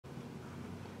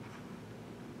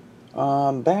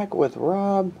Back with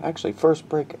Rob. Actually, first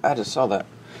break. I just saw that.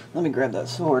 Let me grab that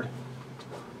sword.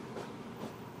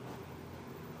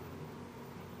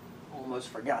 Almost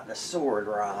forgot the sword,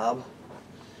 Rob.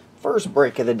 First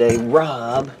break of the day,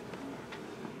 Rob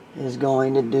is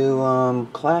going to do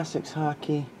Classics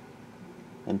Hockey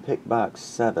and pick box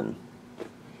 7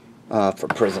 for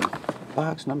Prizm.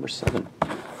 Box number 7.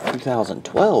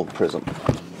 2012 Prizm.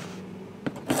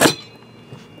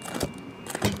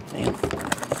 Damn.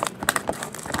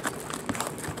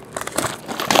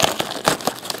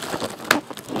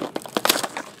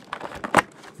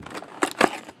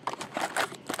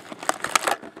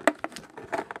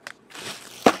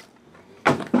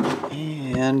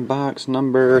 And box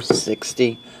number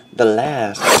 60, the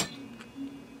last.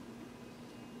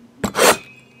 A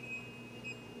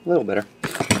little better.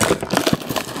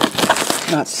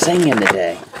 Not singing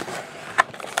today.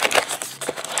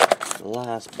 The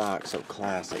last box of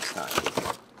Classics Hockey.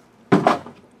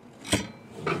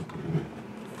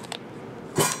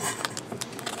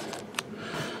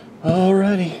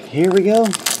 Alrighty, here we go.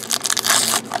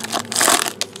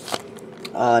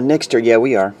 Nixter, yeah,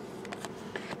 we are.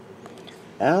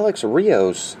 Alex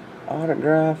Rios,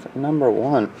 autograph number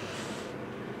 1.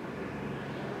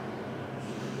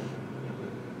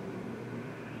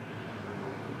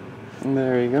 And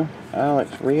there you go.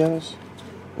 Alex Rios,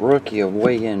 rookie of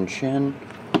Wei Yin Chen.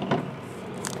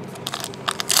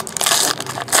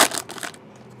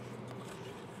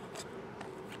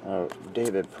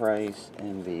 David Price,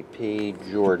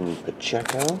 MVP, Jordan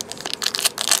Pacheco.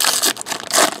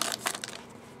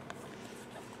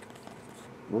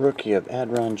 Rookie of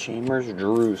Adron Chambers,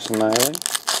 Drew Smiley.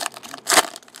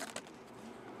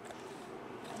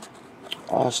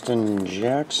 Austin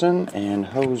Jackson and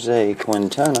Jose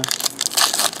Quintana.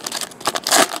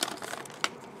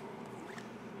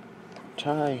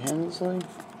 Ty Hensley.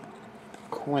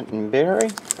 Quentin Berry.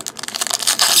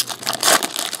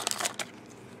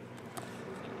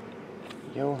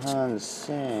 Johan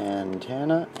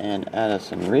Santana and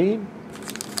Addison Reed.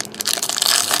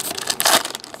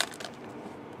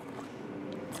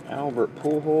 Albert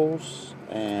Pujols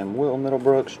and Will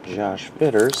Middlebrooks, Josh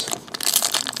Bitters.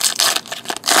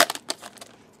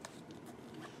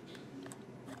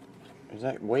 Is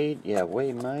that Wade? Yeah,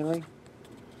 Wade Miley.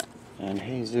 And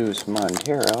Jesus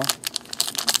Montero.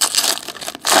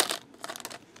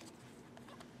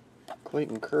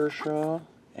 Clayton Kershaw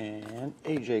and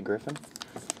AJ Griffin.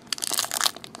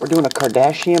 We're doing a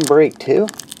Kardashian break too.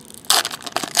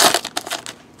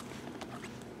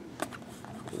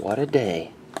 What a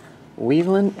day.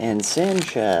 Whelan and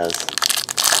Sanchez.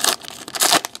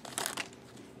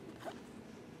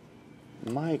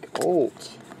 Mike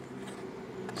Olt.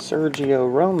 Sergio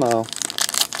Romo.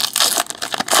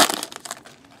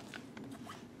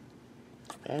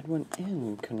 Edwin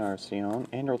Encarnacion.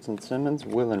 Anderson Simmons.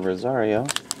 Willen Rosario.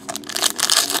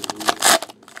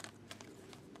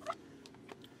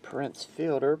 Prince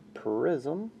Fielder.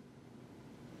 Prizm.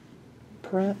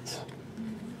 Prince.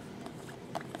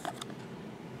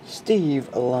 Steve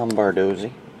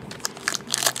Lombardozzi.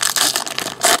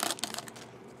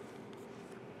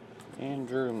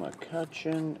 Andrew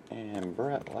McCutcheon and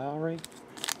Brett Lowry.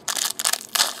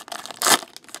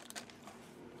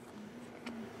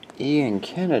 Ian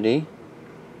Kennedy.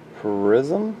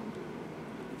 Prizm.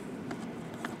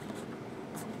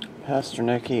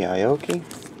 Pasternecki Aoki.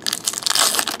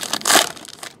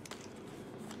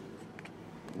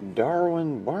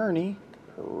 Darwin Barney.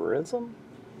 Prizm.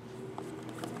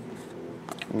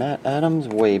 Matt Adams,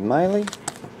 Wade Miley.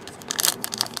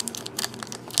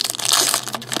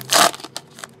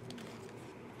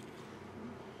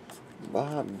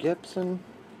 Bob Gibson,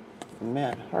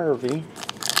 Matt Harvey.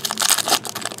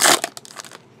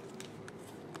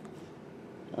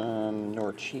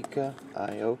 Norchika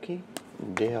Aoki,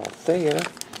 Dale Thayer.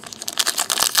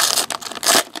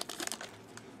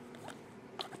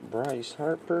 Bryce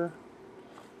Harper.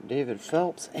 David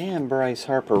Phelps and Bryce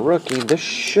Harper rookie. This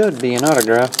should be an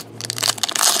autograph.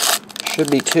 Should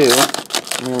be 2.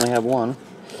 We only have 1.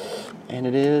 And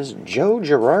it is Joe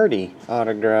Girardi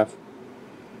autograph.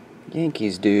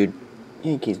 Yankees dude.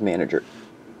 Yankees manager.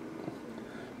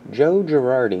 Joe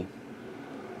Girardi.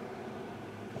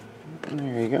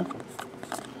 There you go.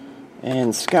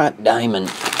 And Scott Diamond.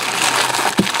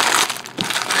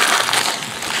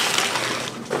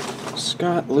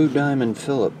 Scott Lou Diamond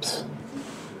Phillips.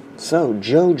 So,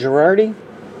 Joe Girardi.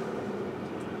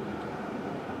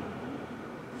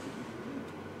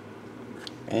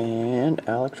 And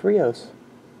Alex Rios.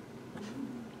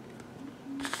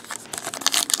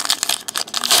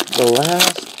 The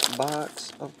last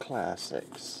box of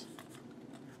classics.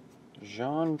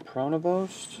 Jean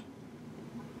Pronovost.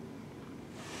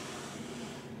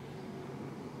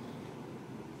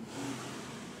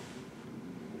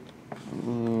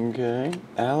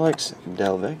 Alex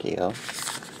Delvecchio.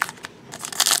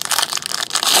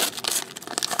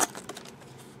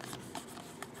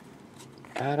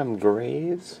 Adam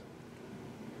Graves.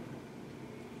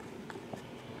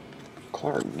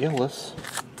 Clark Gillis.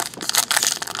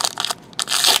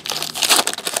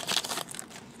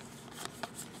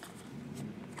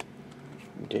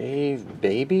 Dave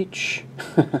Babich.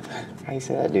 How do you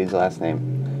say that dude's last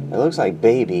name? It looks like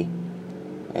baby.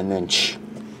 And then ch.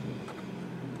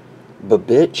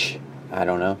 Babich? I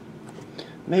don't know.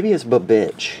 Maybe it's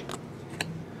Babich.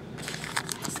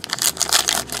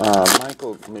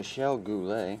 Michel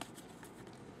Goulet.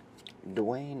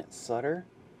 Dwayne Sutter.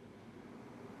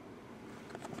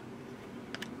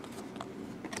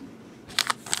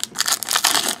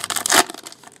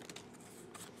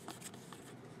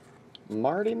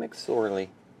 Marty McSorley.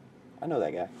 I know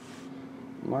that guy.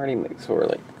 Marty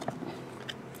McSorley.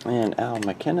 And Al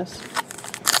McInnes.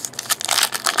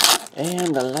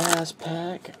 And the last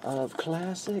pack of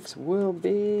classics will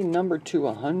be number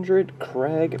 200,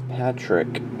 Craig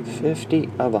Patrick. 50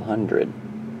 of 100.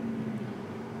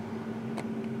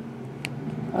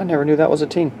 I never knew that was a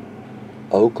team.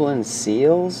 Oakland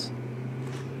Seals?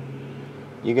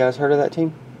 You guys heard of that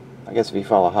team? I guess if you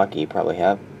follow hockey, you probably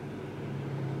have.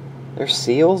 There's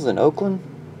Seals in Oakland?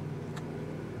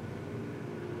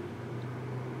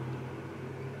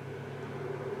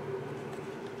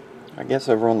 I guess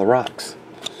over on the rocks.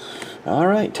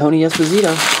 Alright, Tony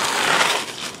Esposito.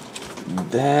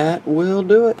 That will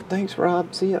do it. Thanks,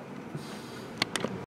 Rob. See ya.